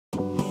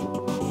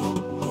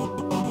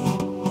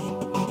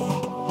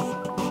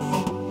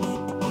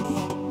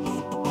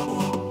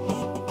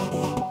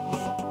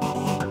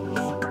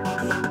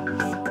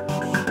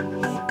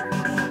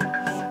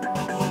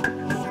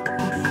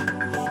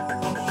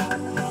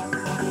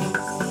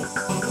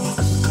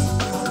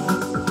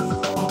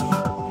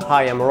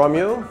Hi, I'm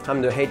Romeo.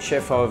 I'm the head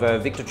chef of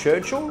Victor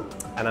Churchill,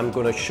 and I'm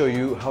going to show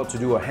you how to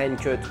do a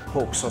hand-cut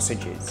pork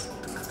sausages.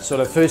 So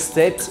the first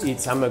step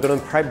is I'm going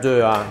to prep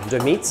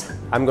the meat.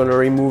 I'm going to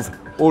remove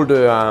all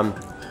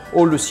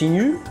the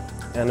sinew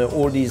and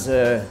all these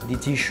the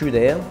tissue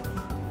there.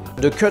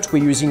 The cut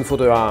we're using for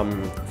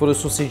the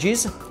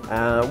sausages,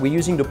 we're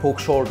using the pork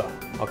shoulder.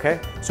 Okay,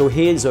 so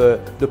here's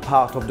the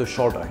part of the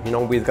shoulder. You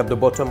know, we've got the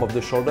bottom of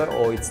the shoulder,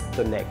 or it's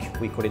the neck.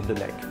 We call it the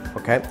neck.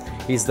 Okay,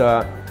 it's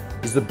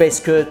the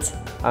best cut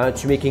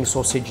to making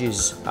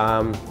sausages.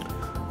 A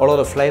lot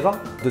of flavor.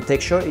 The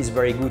texture is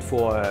very good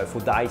for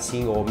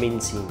dicing or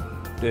mincing.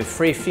 The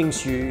three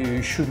things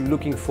you should be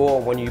looking for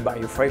when you buy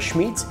your fresh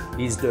meat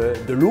is the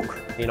look.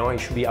 You know, it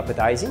should be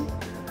appetizing.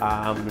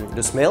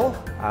 The smell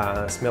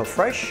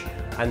fresh,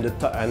 and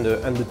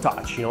the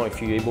touch. You know,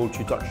 if you're able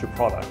to touch the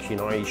product, you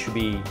know, it should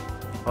be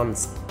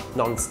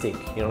non-stick.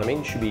 You know what I mean?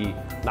 It should be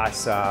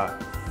nice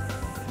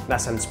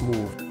and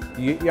smooth.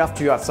 You have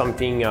to have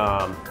something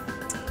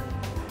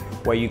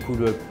where you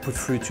could put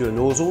through to a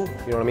nozzle.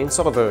 You know what I mean?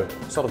 Sort of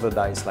a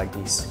dice like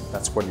this.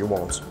 That's what you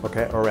want.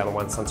 Okay, around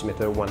 1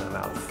 centimeter,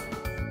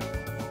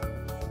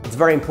 1.5. It's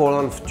very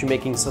important to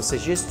making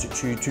sausages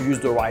to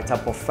use the right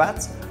type of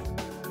fat.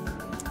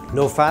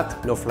 No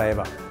fat, no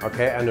flavor.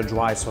 Okay, and the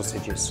dry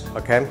sausages.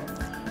 Okay,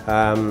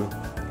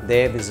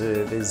 there's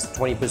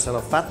 20%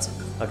 of fat.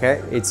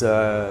 Okay, it's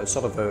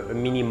sort of a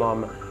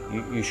minimum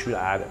you should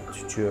add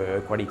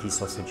to quality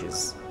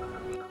sausages.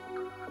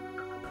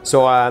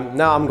 So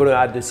now I'm going to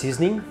add the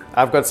seasoning.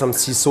 I've got some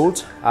sea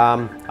salt.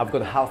 I've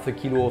got half a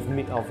kilo of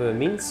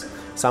mince,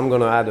 so I'm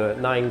going to add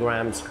 9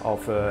 grams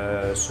of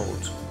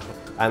salt.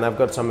 And I've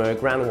got some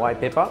ground white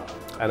pepper,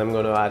 and I'm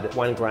going to add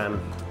 1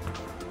 gram.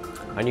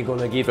 And you're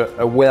going to give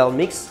a well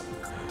mix.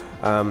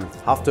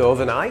 After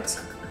overnight,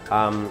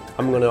 I'm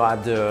going to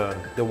add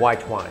the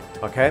white wine.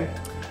 Okay,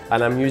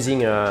 and I'm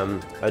using a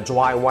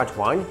dry white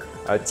wine,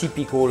 a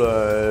typical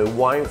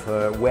wine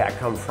where I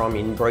come from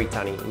in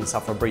Brittany, in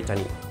South of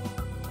Brittany.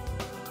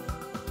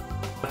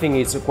 I think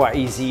it's quite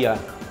easy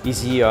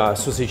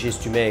sausages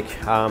to make.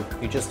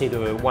 You just need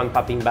one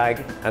popping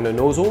bag and a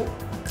nozzle,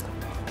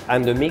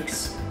 and the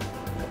mix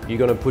you're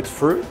gonna put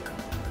through.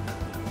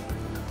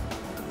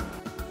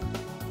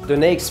 The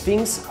next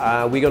things,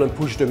 we're gonna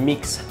push the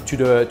mix to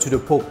the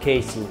pork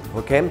casing.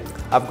 Okay,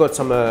 I've got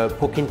some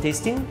pork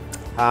intestine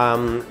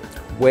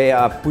where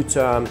I put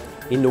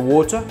in the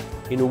water,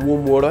 in the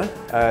warm water,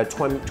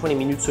 20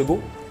 minutes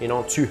ago, you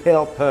know, to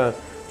help to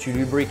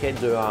lubricate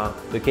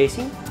the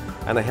casing,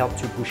 and I help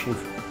to push it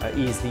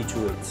easily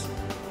to it.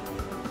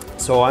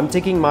 So I'm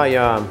taking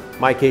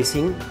my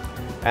casing,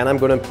 and I'm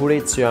gonna put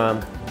it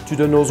to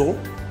the nozzle.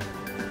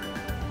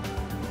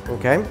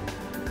 Okay,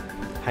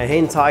 I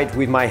hand tight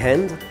with my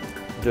hand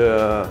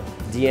the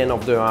end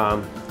of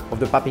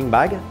the popping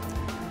bag,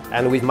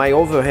 and with my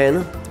other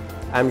hand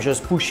I'm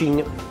just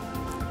pushing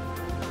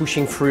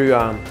through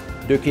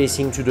the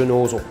casing to the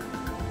nozzle.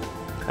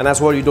 And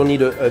as well, you don't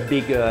need a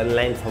big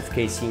length of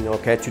casing,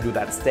 okay, to do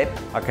that step.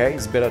 Okay,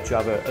 it's better to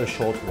have a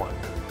short one.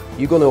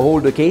 You're gonna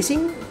hold the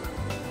casing,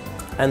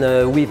 and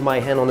with my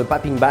hand on the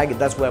popping bag,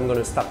 that's where I'm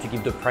gonna start to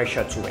give the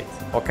pressure to it.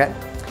 Okay,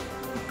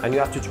 and you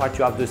have to try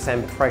to have the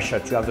same pressure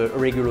to have a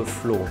regular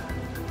flow.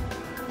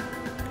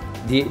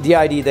 The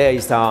idea there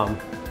is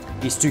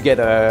to get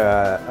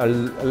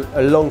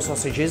a long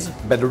sausages,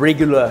 but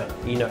regular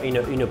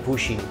in a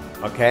pushing.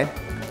 Okay,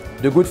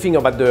 the good thing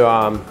about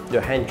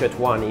the hand cut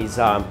one is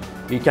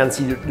you can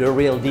see the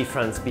real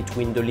difference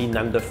between the lean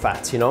and the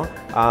fat. You know,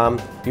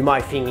 you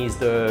might think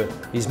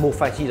is more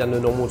fatty than the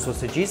normal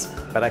sausages,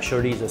 but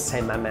actually it's the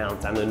same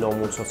amount, and the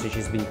normal sausage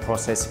is being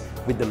processed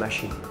with the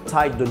machine.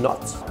 Tie the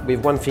knot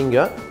with one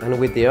finger, and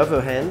with the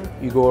other hand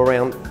you go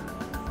around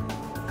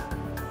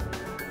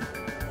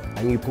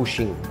and you're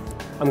pushing.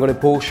 I'm going to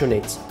portion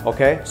it.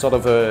 Okay, sort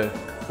of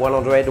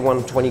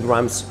 100-120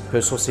 grams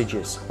per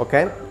sausages.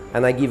 Okay,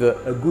 and I give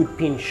a good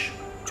pinch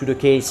to the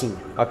casing.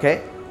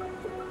 Okay.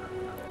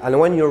 And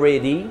when you're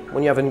ready,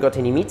 when you haven't got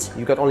any meat,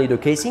 you got only the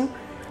casing,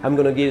 I'm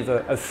gonna give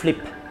a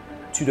flip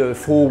to the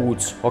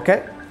forwards,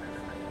 okay?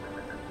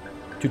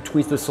 To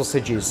twist the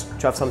sausages,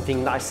 to have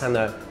something nice and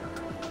a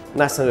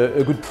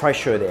good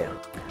pressure there.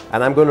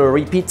 And I'm gonna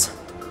repeat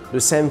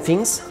the same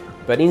things,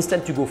 but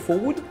instead to go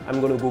forward, I'm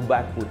gonna go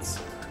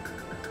backwards.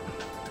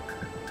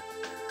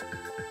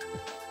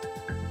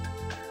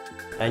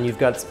 And you've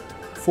got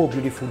 4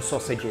 beautiful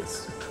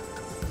sausages.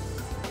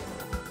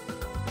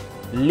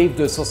 Leave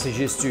the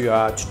sausages to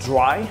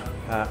dry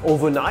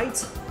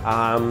overnight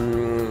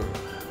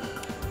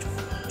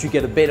to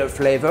get a better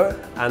flavor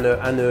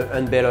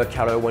and better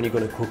color when you're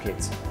going to cook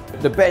it.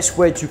 The best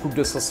way to cook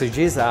the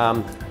sausages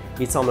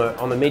it's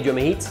on a medium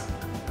heat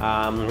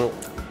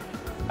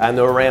and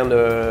around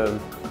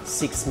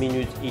 6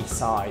 minutes each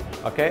side.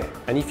 Okay,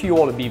 and if you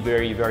want to be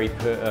very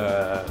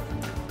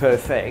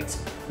perfect,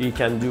 you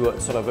can do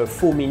sort of a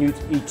 4 minutes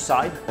each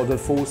side, or the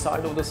 4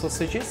 sides of the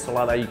sausages, so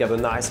that you get a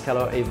nice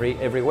color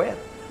everywhere.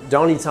 The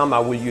only time I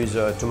will use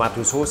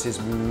tomato sauce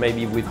is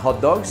maybe with hot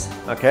dogs,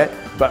 okay?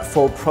 But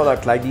for a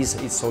product like this,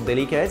 it's so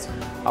delicate,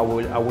 I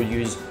will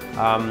use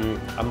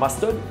a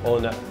mustard or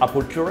an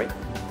apple puree.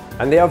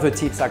 And the other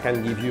tips I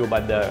can give you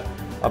about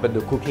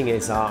the cooking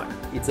is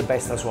it's the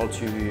best as well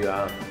to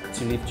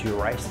leave to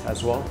rest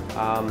as well,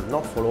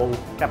 not for long,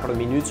 couple of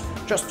minutes,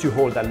 just to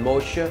hold that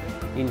moisture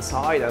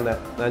inside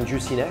and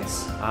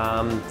juiciness,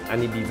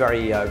 and it'll be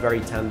very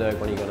tender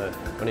when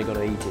you're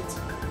gonna eat it.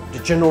 The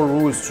general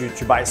rules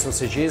to buy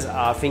sausages,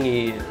 I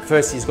think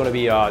first is gonna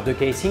be the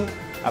casing.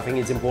 I think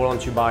it's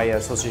important to buy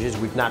sausages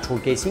with natural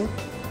casing,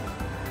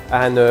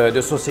 and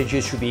the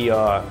sausages should be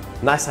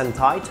nice and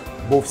tight,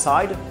 both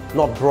sides,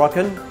 not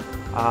broken,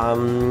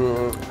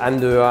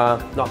 and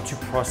not too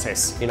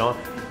processed. You know,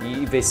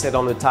 if they said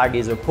on the tag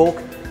is a pork,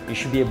 you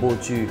should be able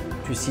to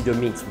see the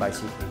meat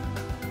basically.